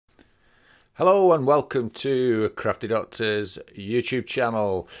Hello and welcome to CraftyDoctor's YouTube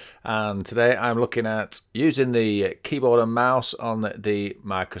channel, and today I'm looking at using the keyboard and mouse on the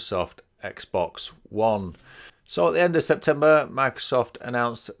Microsoft Xbox One. So at the end of September, Microsoft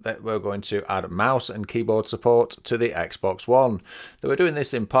announced that we're going to add mouse and keyboard support to the Xbox One. They were doing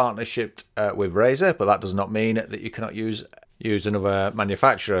this in partnership with Razer, but that does not mean that you cannot use another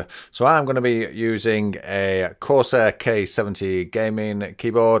manufacturer. So I'm going to be using a Corsair K70 gaming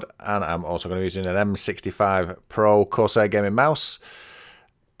keyboard, and I'm also going to be using an M65 Pro Corsair gaming mouse.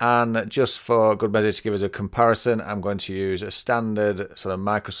 And just for good measure, to give us a comparison, I'm going to use a standard sort of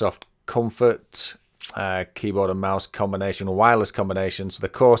Microsoft Comfort keyboard and mouse combination, wireless combination. So the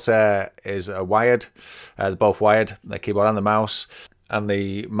Corsair is wired, they're both wired, the keyboard and the mouse. And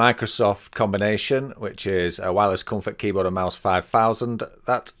the Microsoft combination, which is a wireless comfort keyboard and mouse 5000,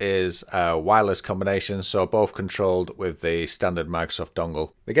 that is a wireless combination, so both controlled with the standard Microsoft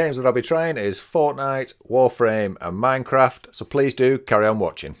dongle. The games that I'll be trying is Fortnite, Warframe and Minecraft, so please do carry on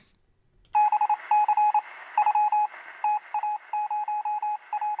watching.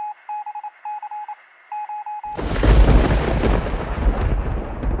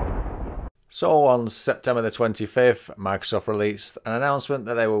 So on September the 25th, Microsoft released an announcement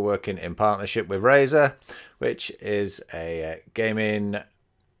that they were working in partnership with Razer, which is a gaming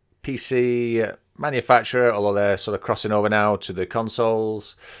PC manufacturer, although they're sort of crossing over now to the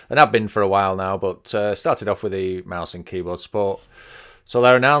consoles, and have been for a while now, but started off with the mouse and keyboard support. So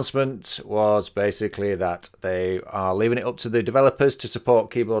their announcement was basically that they are leaving it up to the developers to support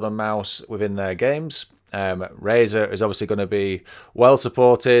keyboard and mouse within their games. Razer is obviously going to be well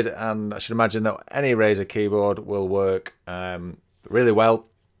supported, and I should imagine that any Razer keyboard will work really well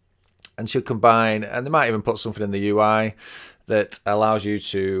and should combine, and they might even put something in the UI that allows you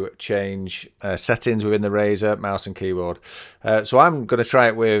to change settings within the Razer mouse and keyboard. So I'm going to try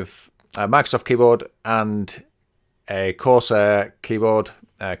it with a Microsoft keyboard and a Corsair keyboard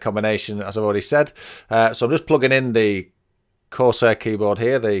combination, as I've already said. So I'm just plugging in the Corsair keyboard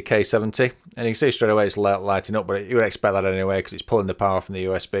here, the K70, and you can see straight away it's lighting up, but you would expect that anyway because it's pulling the power from the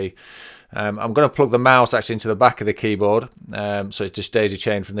USB. I'm going to plug the mouse actually into the back of the keyboard, so it just daisy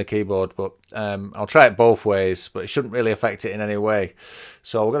chained from the keyboard, but I'll try it both ways, but it shouldn't really affect it in any way.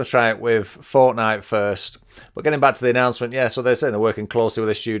 So we're going to try it with Fortnite first. But getting back to the announcement, yeah, so they're saying they're working closely with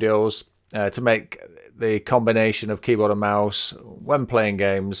the studios to make the combination of keyboard and mouse when playing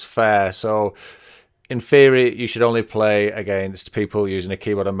games fair. So in theory, you should only play against people using a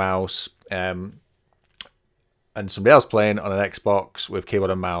keyboard and mouse, and somebody else playing on an Xbox with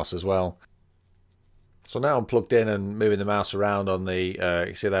keyboard and mouse as well. So now I'm plugged in and moving the mouse around on the,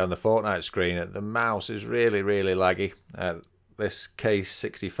 you see there on the Fortnite screen, the mouse is really, really laggy. This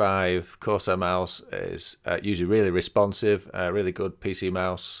K65 Corsair mouse is usually really responsive, really good PC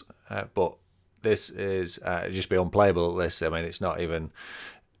mouse, but this is just be unplayable at this. I mean, it's not even...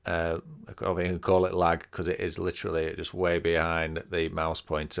 I can't even call it lag because it is literally just way behind the mouse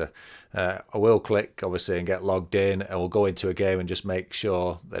pointer. I will click obviously and get logged in, and we'll go into a game and just make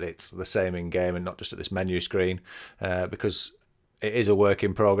sure that it's the same in game and not just at this menu screen, because it is a work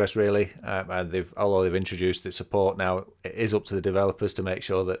in progress really, and although they've introduced the support now, it is up to the developers to make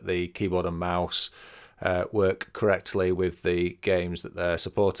sure that the keyboard and mouse work correctly with the games that they're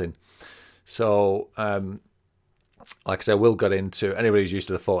supporting. So like I said, we'll get into, anybody who's used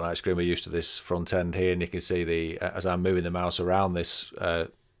to the Fortnite screen, we're used to this front end here, and you can see the as I'm moving the mouse around this sort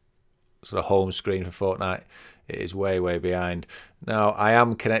of home screen for Fortnite, it is way, way behind. Now, I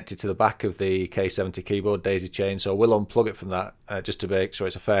am connected to the back of the K70 keyboard daisy chain, so we'll unplug it from that just to make sure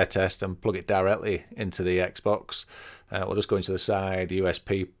it's a fair test and plug it directly into the Xbox. We'll just go into the side,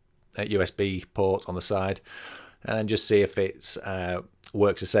 USB port on the side, and just see if it's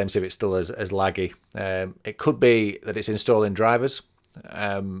works the same, see if it's still as laggy. It could be that it's installing drivers,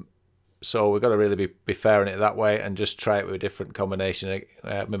 so we've got to really be fair in it that way and just try it with a different combination,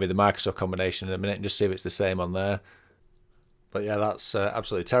 maybe the Microsoft combination in a minute, and just see if it's the same on there. But yeah, that's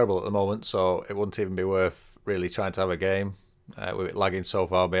absolutely terrible at the moment, so it wouldn't even be worth really trying to have a game with it lagging so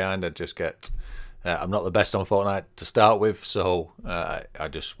far behind. I'd just get I'm not the best on Fortnite to start with, so I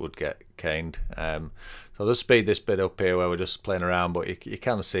just would get caned. So I'll just speed this bit up here where we're just playing around, but you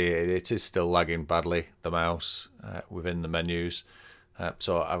can see it is still lagging badly, the mouse, within the menus.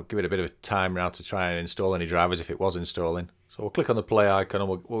 So I'll give it a bit of time now to try and install any drivers if it was installing. So we'll click on the play icon,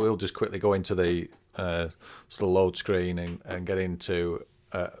 and we'll just quickly go into the sort of load screen and get into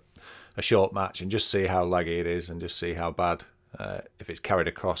a short match and just see how laggy it is and just see how bad, if it's carried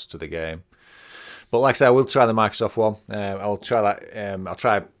across to the game. But like I said, I will try the Microsoft one. I'll try that. I'll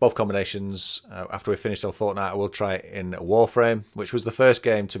try both combinations after we finished on Fortnite. I will try it in Warframe, which was the first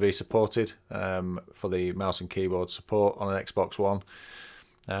game to be supported for the mouse and keyboard support on an Xbox One.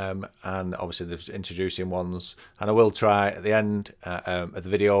 And obviously there's introducing ones, and I will try at the end of the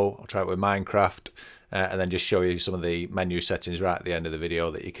video, I'll try it with Minecraft, and then just show you some of the menu settings right at the end of the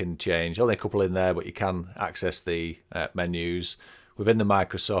video that you can change. Only a couple in there, but you can access the menus within the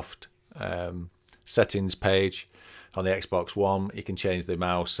Microsoft settings page on the Xbox One. You can change the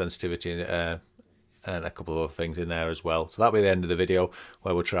mouse sensitivity and a couple of other things in there as well. So that'll be the end of the video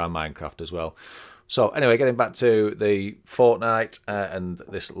where we'll try Minecraft as well. So anyway, getting back to the Fortnite, and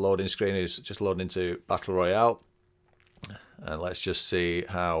this loading screen is just loading into Battle Royale. And let's just see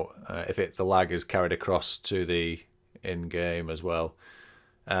how, if the lag is carried across to the in-game as well.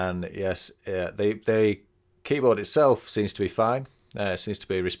 And yes, the keyboard itself seems to be fine. It seems to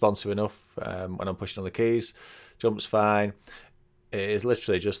be responsive enough when I'm pushing on the keys. Jumps fine. It is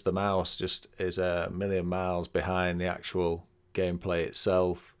literally just the mouse, just is a million miles behind the actual gameplay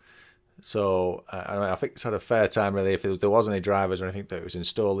itself. So I think it's had a fair time really. If there was any drivers or anything that it was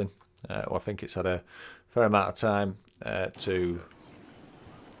installing, I think it's had a fair amount of time to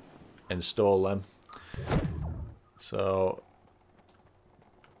install them. So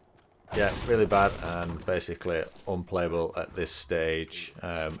yeah, really bad and basically unplayable at this stage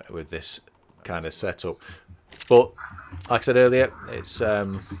with this kind of setup. But like I said earlier, this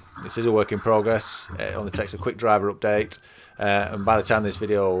is a work in progress. It only takes a quick driver update. And by the time this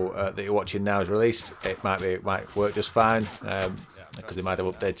video that you're watching now is released, it might work just fine, because they might have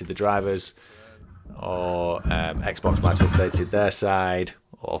updated the drivers, or Xbox might have updated their side,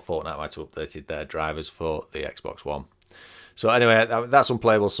 or Fortnite might have updated their drivers for the Xbox One. So anyway, that's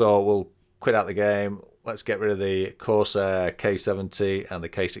unplayable, so we'll quit out the game. Let's get rid of the Corsair K70 and the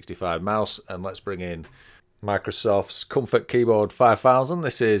K65 mouse, and let's bring in Microsoft's Comfort Keyboard 5000.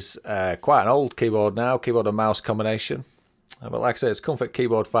 This is quite an old keyboard now, keyboard and mouse combination. But like I said, it's Comfort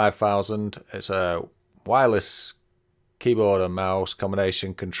Keyboard 5000. It's a wireless keyboard and mouse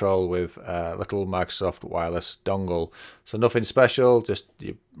combination control with a little Microsoft wireless dongle. So nothing special, just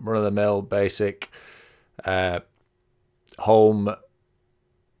your run-of-the-mill basic home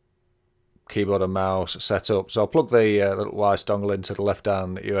keyboard and mouse setup. So I'll plug the little wireless dongle into the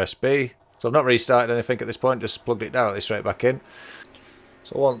left-hand USB. So I've not restarted anything at this point, just plugged it directly straight back in.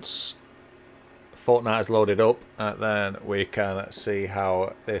 So once Fortnite is loaded up, then we can see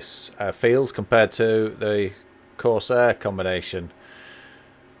how this feels compared to the Corsair combination.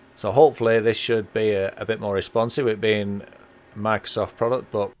 So hopefully this should be a bit more responsive, it being a Microsoft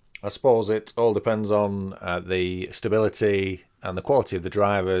product, but I suppose it all depends on the stability and the quality of the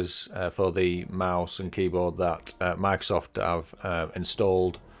drivers for the mouse and keyboard that Microsoft have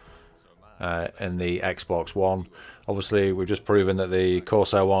installed in the Xbox One. Obviously, we've just proven that the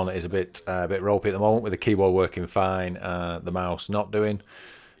Corsair one is a bit ropey at the moment, with the keyboard working fine, the mouse not doing.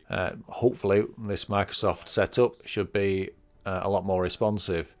 Hopefully, this Microsoft setup should be a lot more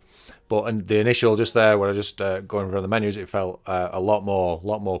responsive. But in the initial just there, when I just going through the menus, it felt a lot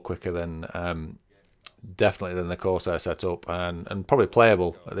more quicker than definitely than the Corsair setup, and probably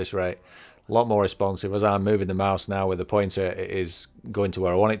playable at this rate. A lot more responsive. As I'm moving the mouse now with the pointer, it is going to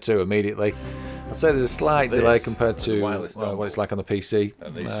where I want it to immediately. I'd say there's a slight delay compared to what it's like on the PC,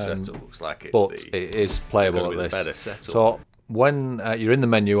 looks like it's but it is playable at this. So when you're in the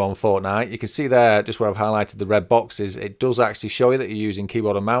menu on Fortnite, you can see there, just where I've highlighted the red boxes, it does actually show you that you're using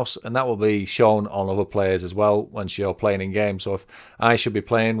keyboard and mouse, and that will be shown on other players as well once you're playing in game. So if I should be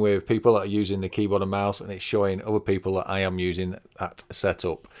playing with people that are using the keyboard and mouse, and it's showing other people that I am using that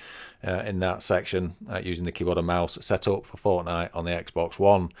setup in that section, using the keyboard and mouse setup for Fortnite on the Xbox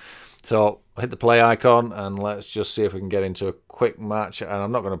One. So I hit the play icon, and let's just see if we can get into a quick match. And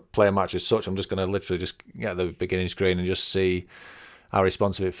I'm not going to play a match as such, I'm just going to literally just get the beginning screen and just see how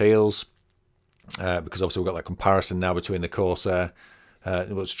responsive it feels, because obviously we've got that comparison now between the Corsair,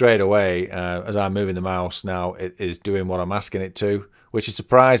 but straight away as I'm moving the mouse now, it is doing what I'm asking it to, which is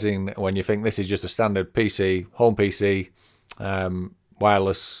surprising when you think this is just a standard PC, home PC,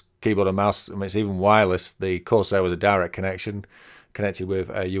 wireless keyboard and mouse. I mean, it's even wireless. The Corsair was a direct connection, connected with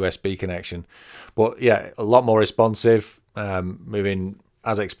a USB connection. But yeah, a lot more responsive, moving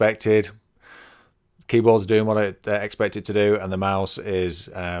as expected. Keyboard's doing what I expect it to do, and the mouse is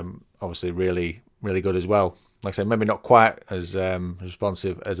obviously really good as well. Like I said, maybe not quite as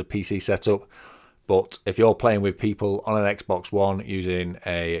responsive as a PC setup, but if you're playing with people on an Xbox One using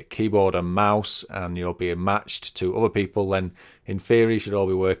a keyboard and mouse, and you're being matched to other people, then in theory you should all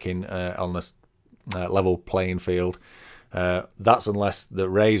be working on a level playing field. That's unless the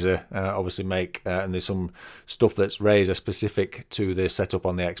Razer obviously make, and there's some stuff that's Razer specific to the setup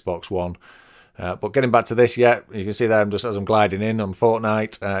on the Xbox One. But getting back to this, yeah, you can see there, just as I'm gliding in on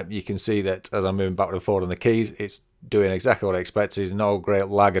Fortnite, you can see that as I'm moving backwards and forward on the keys, it's doing exactly what I expected. There's no great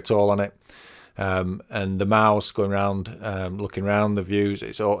lag at all on it. And the mouse going around, looking around the views,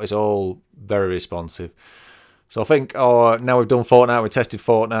 it's all very responsive. So I think, now we've done Fortnite, we tested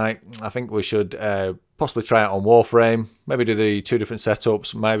Fortnite, I think we should possibly try it on Warframe, maybe do the 2 different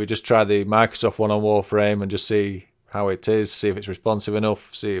setups, maybe just try the Microsoft one on Warframe and just see how it is, see if it's responsive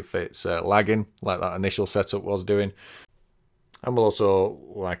enough, see if it's lagging like that initial setup was doing. And we'll also,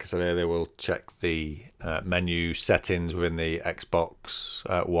 like I said earlier, we'll check the menu settings within the Xbox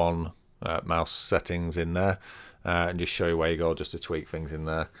One mouse settings in there, and just show you where you go just to tweak things in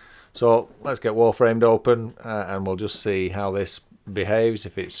there. So let's get Warframed open, and we'll just see how this behaves,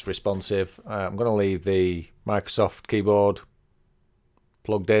 if it's responsive. I'm going to leave the Microsoft keyboard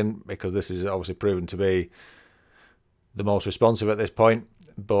plugged in because this is obviously proven to be the most responsive at this point.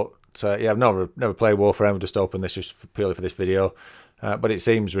 But yeah, I've never played Warframe. I've just opened this just purely for this video. But it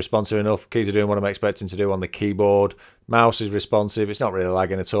seems responsive enough. Keys are doing what I'm expecting to do on the keyboard. Mouse is responsive. It's not really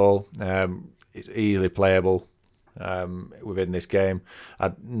lagging at all. It's easily playable within this game.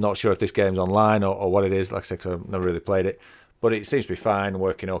 I'm not sure if this game's online or what it is. Like I said, 'cause I've never really played it. But it seems to be fine,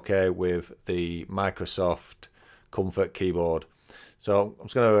 working okay with the Microsoft Comfort keyboard. So I'm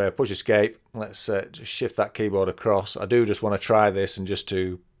just going to push escape. Let's just shift that keyboard across. I do just want to try this, and just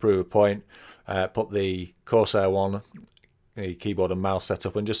to prove a point, put the Corsair one, the keyboard and mouse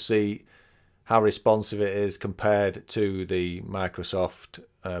setup, and just see how responsive it is compared to the Microsoft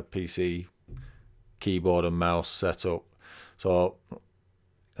PC keyboard and mouse setup. So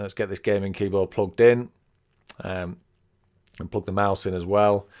let's get this gaming keyboard plugged in, and plug the mouse in as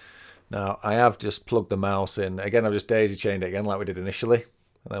well. Now I have just plugged the mouse in again. I've just daisy chained it again like we did initially,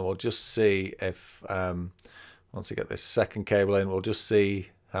 and then we'll just see if once we get this second cable in, we'll just see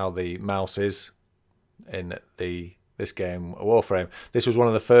how the mouse is in this game, Warframe. This was one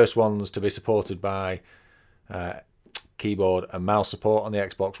of the first ones to be supported by keyboard and mouse support on the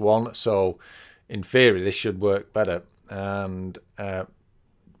Xbox One, so in theory this should work better. And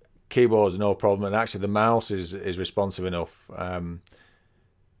keyboard's no problem, and actually the mouse is responsive enough.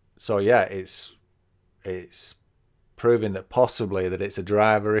 So yeah, it's proving that possibly that it's a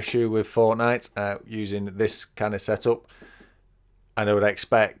driver issue with Fortnite using this kind of setup. And I would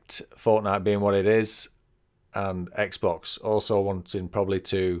expect Fortnite being what it is, and Xbox also wanting probably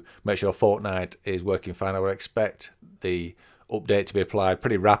to make sure Fortnite is working fine, I would expect the update to be applied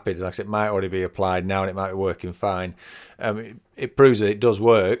pretty rapid. Like I said, it might already be applied now and it might be working fine. It proves that it does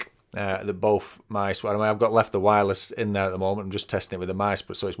work. That both mice, I mean, I've got left the wireless in there at the moment. I'm just testing it with the mice,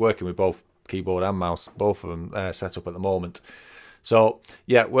 but so it's working with both keyboard and mouse, both of them set up at the moment. So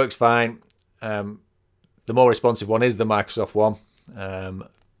yeah, it works fine. The more responsive one is the Microsoft one,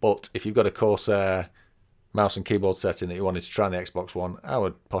 but if you've got a Corsair mouse and keyboard setting that you wanted to try on the Xbox One, I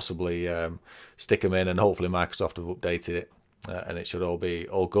would possibly stick them in, and hopefully Microsoft have updated it, and it should all be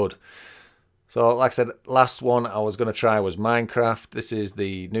all good. So like I said, last one I was going to try was Minecraft. This is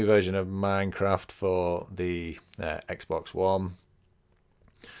the new version of Minecraft for the Xbox One.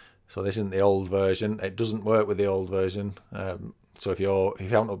 So this isn't the old version. It doesn't work with the old version. So if you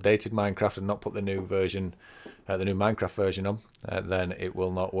haven't updated Minecraft and not put the new version, the new Minecraft version on, then it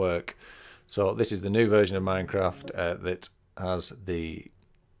will not work. So this is the new version of Minecraft that has the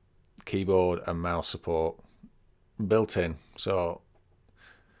keyboard and mouse support built in. So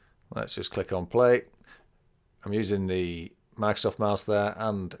let's just click on play. I'm using the Microsoft mouse there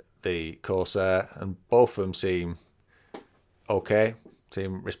and the Corsair, and both of them seem okay,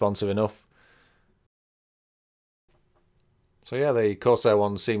 seem responsive enough. So yeah, the Corsair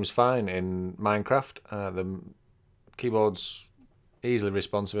one seems fine in Minecraft. The keyboard's easily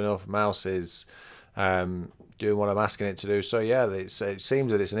responsive enough. Mouse is doing what I'm asking it to do. So yeah, it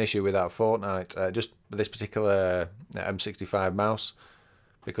seems that it's an issue with that Fortnite, just this particular M65 mouse,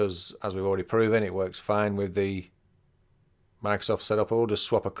 because as we've already proven, it works fine with the Microsoft setup. I will just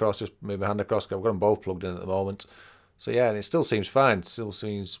swap across, just move my hand across, because I've got them both plugged in at the moment. So yeah, and it still seems fine, it still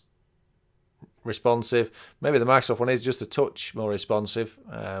seems responsive. Maybe the Microsoft one is just a touch more responsive,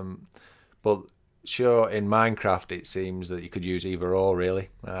 but sure, in Minecraft it seems that you could use either or really,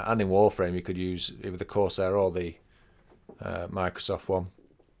 and in Warframe you could use either the Corsair or the Microsoft one.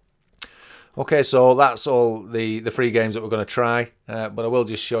 Okay, so that's all the free games that we're going to try, but I will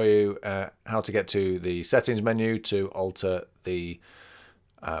just show you how to get to the settings menu to alter the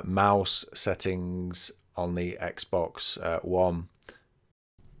mouse settings on the Xbox One.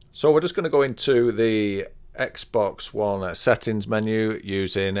 So we're just going to go into the Xbox One settings menu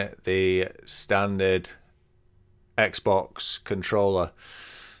using the standard Xbox controller.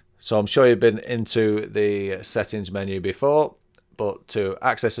 So I'm sure you've been into the settings menu before, but to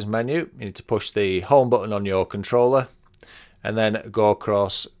access this menu, you need to push the home button on your controller and then go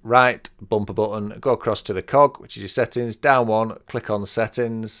across, right bumper button, go across to the cog, which is your settings, down one, click on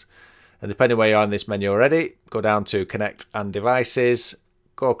settings, and depending where you are in this menu already, go down to connect and devices,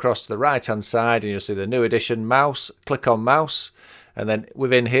 go across to the right hand side and you'll see the new edition mouse, click on mouse, and then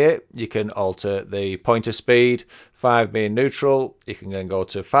within here you can alter the pointer speed, 5 being neutral. You can then go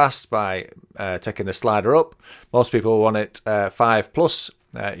to fast by taking the slider up. Most people want it 5 plus,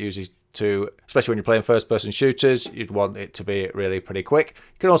 uses to, especially when you're playing first person shooters, you'd want it to be really pretty quick.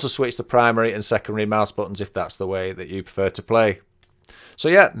 You can also switch the primary and secondary mouse buttons if that's the way that you prefer to play. So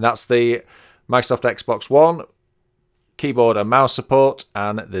yeah, that's the Microsoft Xbox One keyboard and mouse support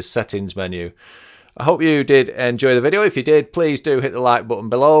and the settings menu. I hope you did enjoy the video. If you did, please do hit the like button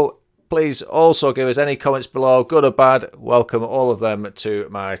below. Please also give us any comments below, good or bad. Welcome all of them to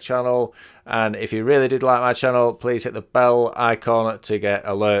my channel. And if you really did like my channel, please hit the bell icon to get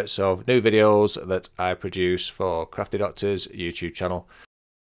alerts of new videos that I produce for CraftyDoctor's YouTube channel.